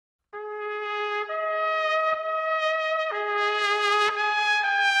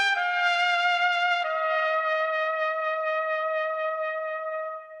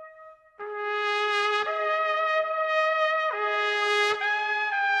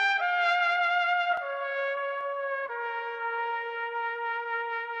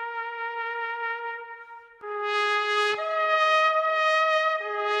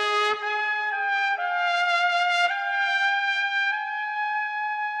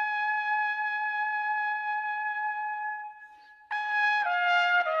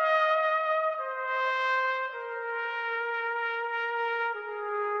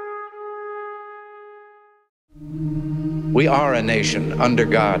We are a nation under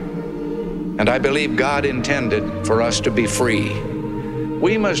God, and I believe God intended for us to be free.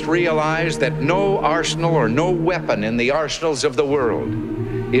 We must realize that no arsenal or no weapon in the arsenals of the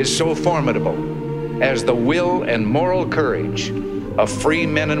world is so formidable as the will and moral courage of free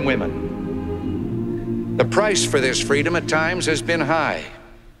men and women. The price for this freedom at times has been high,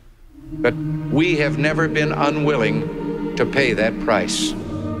 but we have never been unwilling to pay that price.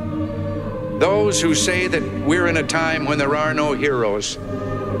 Those who say that we're in a time when there are no heroes,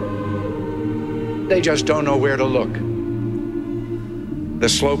 they just don't know where to look. The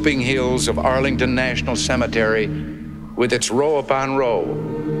sloping hills of Arlington National Cemetery, with its row upon row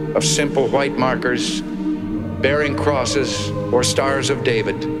of simple white markers bearing crosses or stars of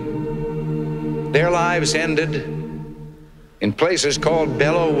David. Their lives ended in places called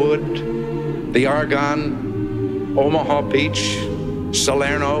Belleau Wood, the Argonne, Omaha Beach,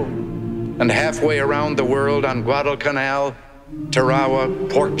 Salerno, and halfway around the world on Guadalcanal, Tarawa,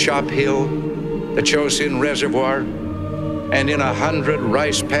 Pork Chop Hill, the Chosin Reservoir, and in 100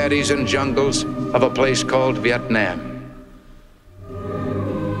 rice paddies and jungles of a place called Vietnam.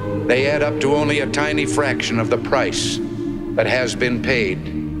 They add up to only a tiny fraction of the price that has been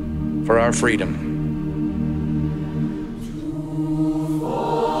paid for our freedom.